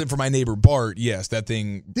 if it wasn't for my neighbor Bart, yes, that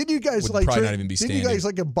thing would probably not even be standing. Did you guys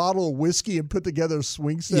like a bottle of whiskey and put together a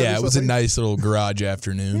swing set? Yeah, it was a nice little garage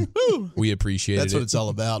afternoon. We appreciate it. That's what it's all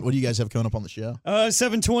about. What do you guys have coming up on the show?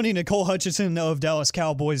 7:20, Nicole Hutchinson of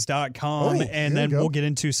DallasCowboys.com, and then we'll get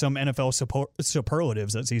into some NFL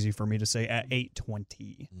superlatives. That's easy for me to say at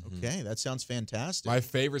 8:20. Okay, that sounds fantastic. My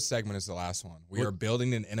favorite segment is the last one. We are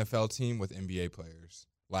building an NFL team with NBA players.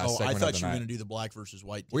 I thought you were going to do the black versus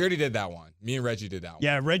white team. We already did that one. Me and Reggie did that one.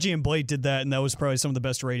 Yeah, Reggie and Blake did that, and that was probably some of the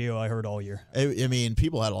best radio I heard all year. I mean,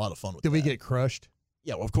 people had a lot of fun with Did we get crushed?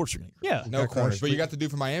 Yeah, well, of course you're going to get crushed. Yeah. No corners. But you got to do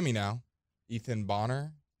for Miami now. Ethan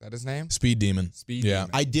Bonner. Is that his name? Speed Demon. Demon.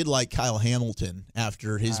 I did like Kyle Hamilton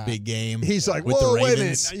after his big game. He's like, with whoa, the wait a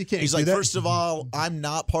Ravens. minute. You can't He's do like, that. first of all, I'm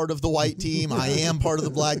not part of the white team. I am part of the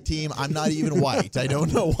black team. I'm not even white. I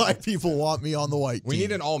don't know why people want me on the white team. We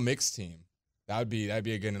need an all-mixed team. That'd be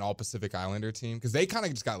again an all-Pacific Islander team because they kind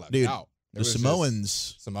of just got left out. The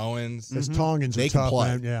Samoans. Those Tongans they are can tough, play.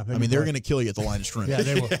 man. Yeah, I mean, they're going to kill you at the line of scrimmage. Yeah,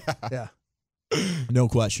 they will. Yeah. No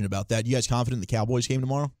question about that. You guys confident in the Cowboys game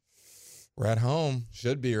tomorrow? We're at home.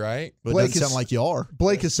 Should be, right? But it doesn't sound like you are.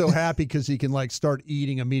 Blake is so happy because he can like start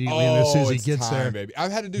eating immediately as soon as he gets time, there. Baby.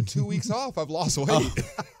 I've had to do 2 weeks off. I've lost weight.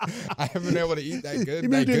 I haven't been able to eat that good. You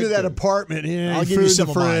moved into that apartment. I'll give you some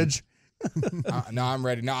in the fridge. No, I'm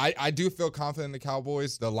ready. No, I do feel confident in the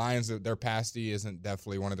Cowboys. The Lions, their pass D isn't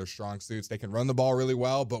definitely one of their strong suits. They can run the ball really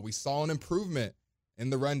well, but we saw an improvement in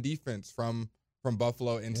the run defense from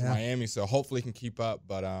Buffalo into Miami, so hopefully can keep up.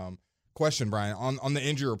 But question, Brian, on the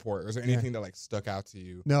injury report, is there anything that like stuck out to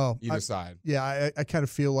you? No, either side. Yeah, I kind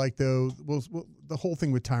of feel like though the whole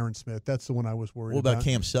thing with Tyron Smith. That's the one I was worried about. What about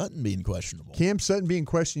Cam Sutton being questionable? Cam Sutton being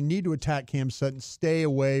questioned. You need to attack Cam Sutton. Stay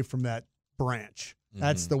away from that branch.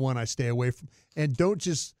 That's the one I stay away from. And don't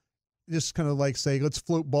just kind of like say, let's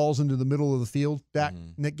float balls into the middle of the field. That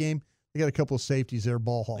game, They got a couple of safeties there,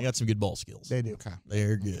 ball hawk. They got some good ball skills. They do. Okay.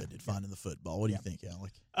 They're good at finding the football. What do you think,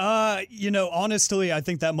 Alec? Honestly, I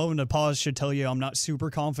think that moment of pause should tell you I'm not super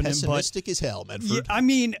confident. Pessimistic as hell, Medford. Yeah, I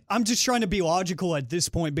mean, I'm just trying to be logical at this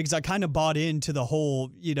point because I kind of bought into the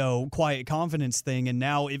whole, quiet confidence thing, and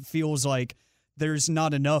now it feels like there's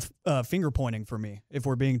not enough finger pointing for me, if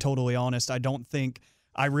we're being totally honest. I don't think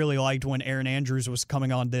I really liked when Aaron Andrews was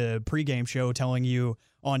coming on the pregame show telling you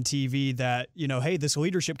on TV that, hey, this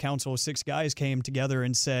leadership council of 6 guys came together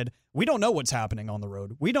and said, we don't know what's happening on the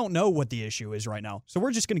road. We don't know what the issue is right now. So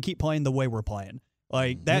we're just going to keep playing the way we're playing.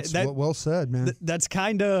 Like that's well said, man. That's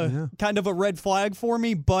kind of a red flag for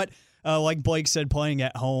me. But like Blake said, playing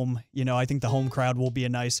at home, I think the home crowd will be a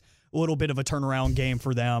nice little bit of a turnaround game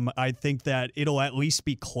for them. I think that it'll at least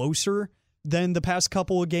be closer than the past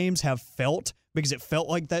couple of games have felt, because it felt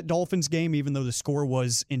like that Dolphins game, even though the score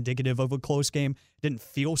was indicative of a close game, didn't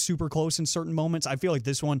feel super close in certain moments. I feel like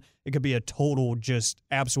this one, it could be a total, just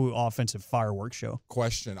absolute offensive fireworks show.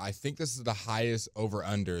 Question. I think this is the highest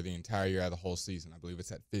over-under the entire year of the whole season. I believe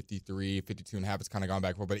it's at 53, 52.5. It's kind of gone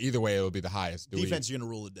back and forth, but either way, it will be the highest. Defense is going to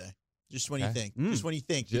rule the day. Just when you think. Just when you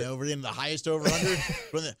think. We're in the highest over-under.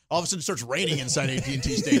 All of a sudden it starts raining inside AT&T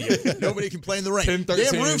Stadium. Nobody can play in the rain. 10,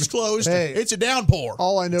 Damn roof's closed. Hey, it's a downpour.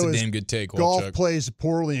 All I know is damn good take, golf plays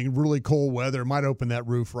poorly in really cold weather. Might open that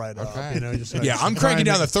roof right up. I'm cranking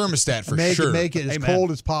down the thermostat for sure. Make it as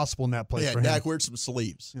cold as possible in that place. Yeah, Dak, wear some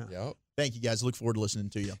sleeves. Yeah. Yep. Thank you, guys. Look forward to listening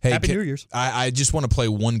to you. Hey, Happy New Year's. I just want to play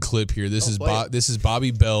one clip here. This is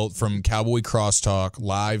Bobby Belt from Cowboy Crosstalk,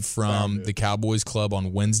 live from the Cowboys Club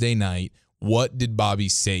on Wednesday night. What did Bobby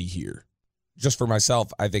say here? Just for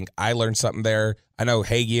myself, I think I learned something there. I know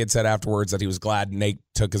Hagee had said afterwards that he was glad Nate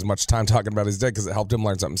took as much time talking about his dick because it helped him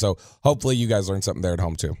learn something. So hopefully you guys learned something there at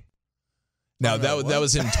home too. Now that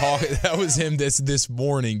was him talking. That was him this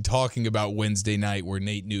morning talking about Wednesday night, where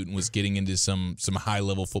Nate Newton was getting into some high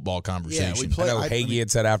level football conversation. I know Hagee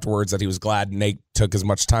had said afterwards that he was glad Nate took as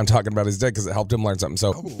much time talking about his dick because it helped him learn something.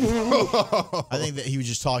 So I think that he was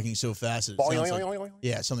just talking so fast that it sounds like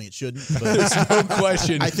something it shouldn't. But there's no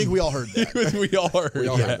question. I think we all heard that. we all heard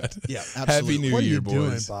that. Yeah, absolutely. Happy New what Year, are you boys.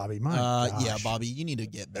 doing, Bobby? My gosh. Yeah, Bobby, you need to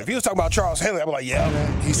get better. If he was talking about Charles Haley, I'd be like,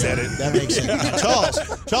 he said it. That makes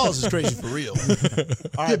sense. Charles is crazy for real. All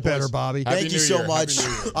right, get better, Bobby. Thank you so much.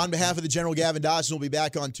 On behalf of the General, Gavin Dodson will be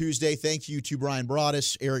back on Tuesday. Thank you to Brian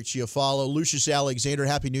Broaddus, Eric Chiafalo, Lucius Alexander.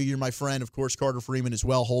 Happy New Year, my friend. Of course, Carter Freeman as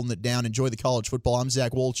well, holding it down. Enjoy the college football. I'm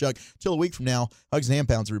Zach Wolchuk. Till a week from now, hugs and hand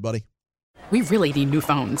pounds, everybody. We really need new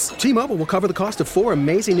phones. T-Mobile will cover the cost of 4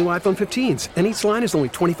 amazing new iPhone 15s, and each line is only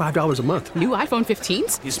 $25 a month. New iPhone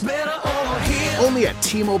 15s? It's better over here. Only at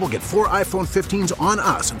T-Mobile, get 4 iPhone 15s on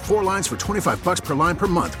us and 4 lines for $25 per line per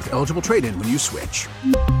month with eligible trade-in when you switch.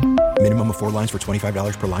 Minimum of 4 lines for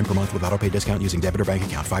 $25 per line per month with autopay discount using debit or bank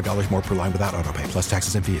account. $5 more per line without autopay, plus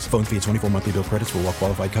taxes and fees. Phone fee at 24 monthly bill credits for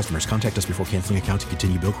well-qualified customers. Contact us before canceling account to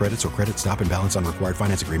continue bill credits or credit stop and balance on required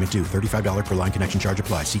finance agreement due. $35 per line connection charge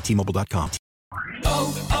applies. See T-Mobile.com.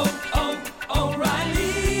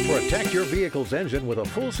 O'Reilly. Protect your vehicle's engine with a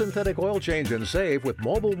full synthetic oil change and save with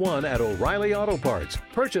Mobile One at O'Reilly Auto Parts.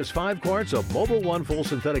 Purchase 5 quarts of Mobile One full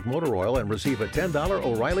synthetic motor oil and receive a $10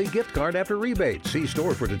 O'Reilly gift card after rebate. See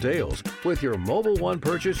store for details. With your Mobile One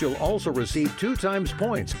purchase, you'll also receive 2 times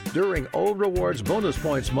points during O Rewards Bonus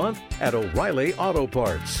Points Month at O'Reilly Auto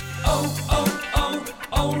Parts.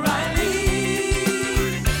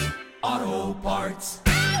 O'Reilly Auto Parts.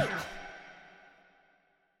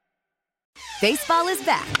 Baseball is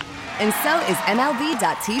back, and so is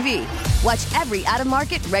MLB.tv. Watch every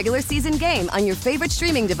out-of-market regular season game on your favorite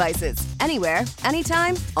streaming devices, anywhere,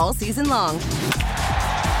 anytime, all season long.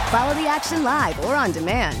 Follow the action live or on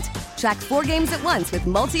demand. Track 4 games at once with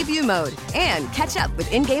multi-view mode and catch up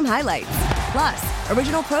with in-game highlights. Plus,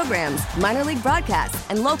 original programs, minor league broadcasts,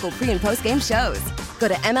 and local pre- and post-game shows. Go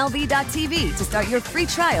to MLB.tv to start your free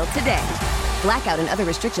trial today. Blackout and other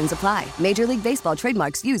restrictions apply. Major League Baseball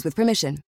trademarks used with permission.